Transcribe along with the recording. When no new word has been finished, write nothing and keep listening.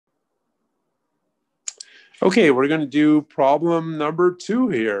Okay, we're going to do problem number 2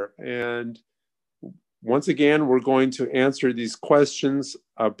 here. And once again, we're going to answer these questions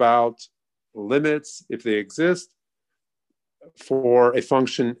about limits, if they exist, for a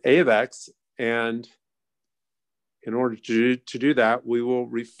function a of x. And in order to do that, we will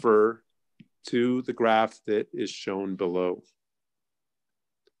refer to the graph that is shown below.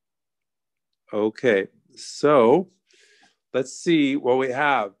 Okay, so let's see what we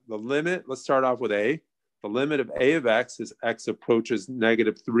have. The limit, let's start off with a. The limit of a of x is x approaches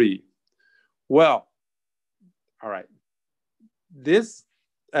 -3. Well, all right. This,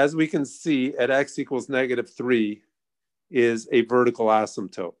 as we can see, at x equals -3 is a vertical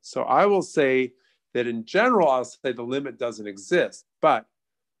asymptote. So I will say that in general, I'll say the limit doesn't exist, but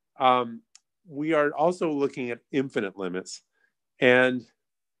we are also looking at infinite limits. And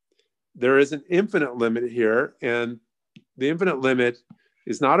there is an infinite limit here, and the infinite limit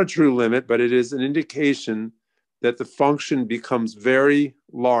is not a true limit, but it is an indication that the function becomes very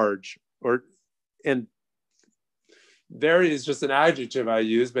large, and very is just an adjective I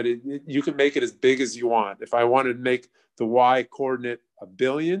use, but you can make it as big as you want. If I wanted to make the y coordinate 1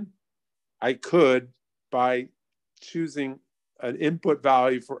 billion, I could by choosing an input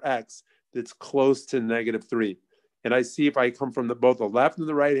value for x that's close to -3. And I see if I come from both the left and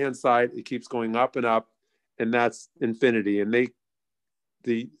the right-hand side, it keeps going up and up, and that's infinity. And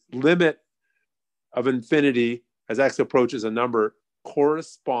the limit of infinity as x approaches a number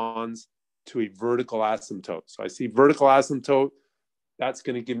corresponds to a vertical asymptote. So I see vertical asymptote, that's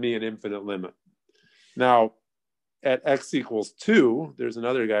going to give me an infinite limit. Now, at x equals 2, there's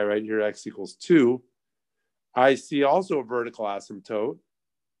another guy right here, x equals 2. I see also a vertical asymptote.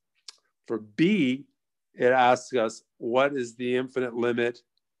 For b, it asks us, what is the infinite limit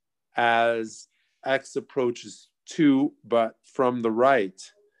as x approaches 2, but from the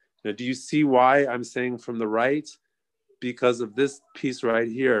right? Now, do you see why I'm saying from the right? Because of this piece right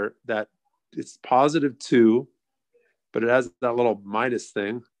here, that it's +2, but it has that little minus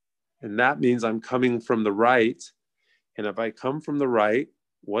thing. And that means I'm coming from the right. And if I come from the right,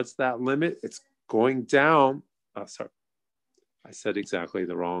 what's that limit? It's going down. Oh, sorry. I said exactly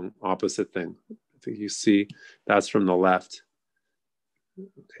the wrong opposite thing. I think you see that's from the left.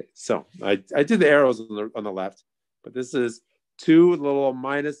 Okay, so I did the arrows on the left, but this is 2, the little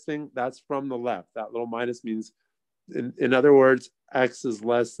minus thing, that's from the left. That little minus means, in other words, x is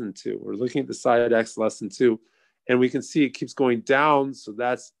less than 2. We're looking at the side x less than 2, and we can see it keeps going down, so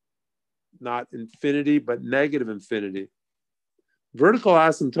that's not infinity, but negative infinity. Vertical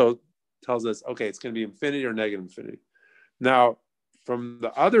asymptote tells us, okay, it's going to be infinity or negative infinity. Now, from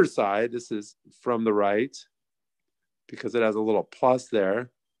the other side, this is from the right, because it has a little plus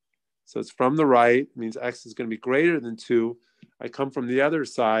there. So it's from the right, means x is going to be greater than 2. I come from the other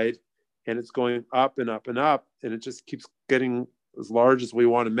side, and it's going up and up and up, and it just keeps getting as large as we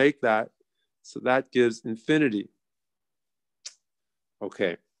want to make that. So that gives infinity.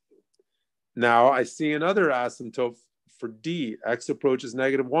 Okay. Now I see another asymptote for d. X approaches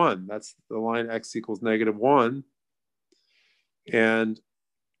 -1. That's the line x equals -1. And,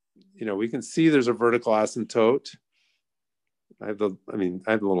 we can see there's a vertical asymptote. I have the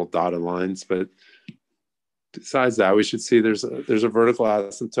little dotted lines, but besides that, we should see there's a vertical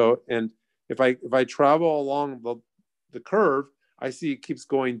asymptote. And if I travel along the curve, I see it keeps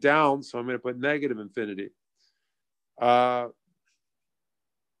going down, so I'm going to put negative infinity. We're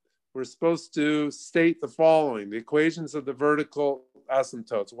supposed to state the following: the equations of the vertical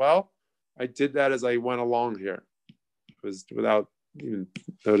asymptotes. Well, I did that as I went along here. It was without even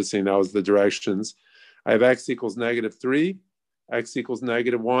noticing that was the directions. I have x equals -3, x equals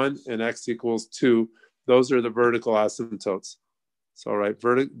 -1, and x equals 2. Those are the vertical asymptotes. So, all right,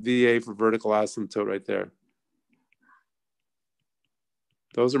 VA for vertical asymptote right there.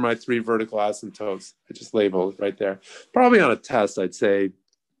 Those are my 3 vertical asymptotes. I just labeled right there. Probably on a test, I'd say,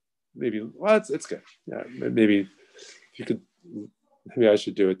 maybe, well, it's good. Yeah, maybe if you could, maybe I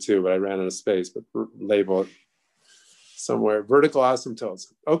should do it too, but I ran out of space, but label it somewhere. Vertical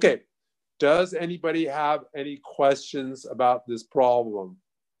asymptotes. Okay. Does anybody have any questions about this problem?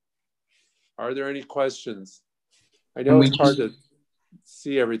 Are there any questions? I know it's hard to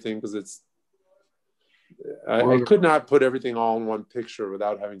see everything because I could not put everything all in one picture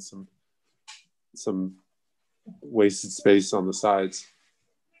without having some wasted space on the sides.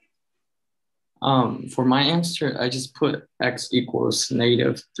 For my answer, I just put x equals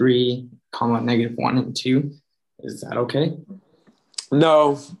 -3, -1 and 2. Is that okay?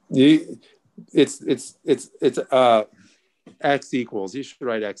 No, it's x equals. You should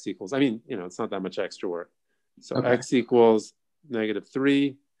write x equals. I mean, it's not that much extra work. So okay. X equals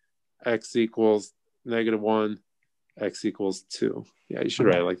 -3, x equals negative 1, x equals 2. Yeah, you should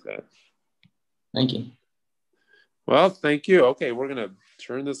write it like that. Thank you. Well, thank you. Okay, we're going to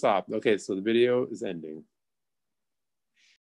turn this off. Okay, so the video is ending.